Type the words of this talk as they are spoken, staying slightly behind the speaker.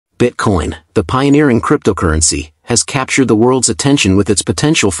Bitcoin, the pioneering cryptocurrency, has captured the world's attention with its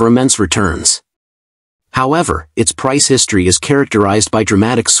potential for immense returns. However, its price history is characterized by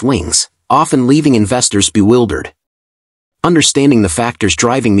dramatic swings, often leaving investors bewildered. Understanding the factors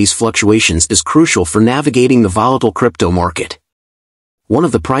driving these fluctuations is crucial for navigating the volatile crypto market. One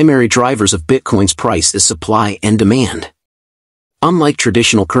of the primary drivers of Bitcoin's price is supply and demand. Unlike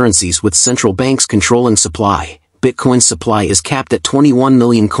traditional currencies with central banks controlling supply, Bitcoin's supply is capped at 21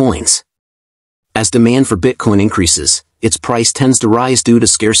 million coins. As demand for Bitcoin increases, its price tends to rise due to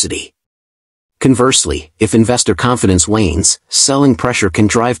scarcity. Conversely, if investor confidence wanes, selling pressure can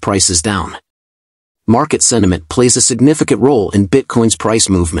drive prices down. Market sentiment plays a significant role in Bitcoin's price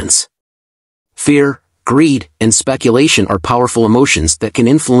movements. Fear, greed, and speculation are powerful emotions that can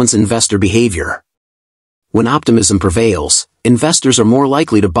influence investor behavior. When optimism prevails, investors are more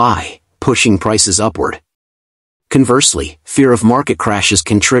likely to buy, pushing prices upward. Conversely, fear of market crashes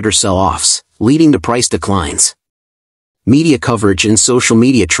can trigger sell-offs, leading to price declines. Media coverage and social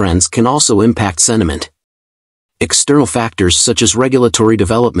media trends can also impact sentiment. External factors such as regulatory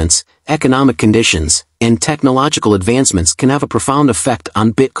developments, economic conditions, and technological advancements can have a profound effect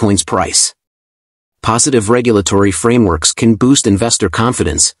on Bitcoin's price. Positive regulatory frameworks can boost investor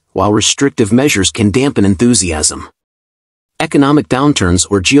confidence, while restrictive measures can dampen enthusiasm. Economic downturns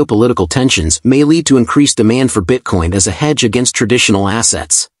or geopolitical tensions may lead to increased demand for Bitcoin as a hedge against traditional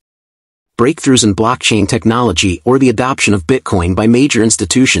assets. Breakthroughs in blockchain technology or the adoption of Bitcoin by major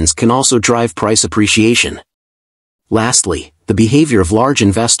institutions can also drive price appreciation. Lastly, the behavior of large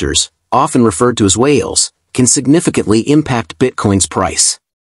investors, often referred to as whales, can significantly impact Bitcoin's price.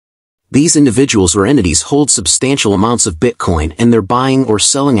 These individuals or entities hold substantial amounts of Bitcoin, and their buying or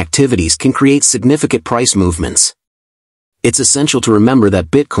selling activities can create significant price movements. It's essential to remember that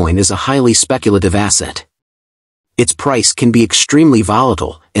Bitcoin is a highly speculative asset. Its price can be extremely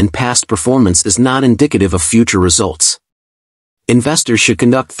volatile, and past performance is not indicative of future results. Investors should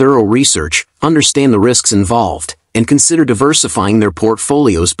conduct thorough research, understand the risks involved, and consider diversifying their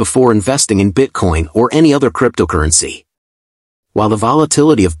portfolios before investing in Bitcoin or any other cryptocurrency. While the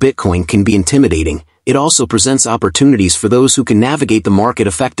volatility of Bitcoin can be intimidating, it also presents opportunities for those who can navigate the market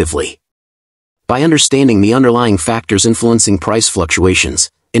effectively. By understanding the underlying factors influencing price fluctuations,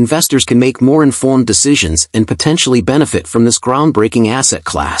 investors can make more informed decisions and potentially benefit from this groundbreaking asset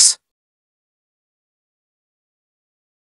class.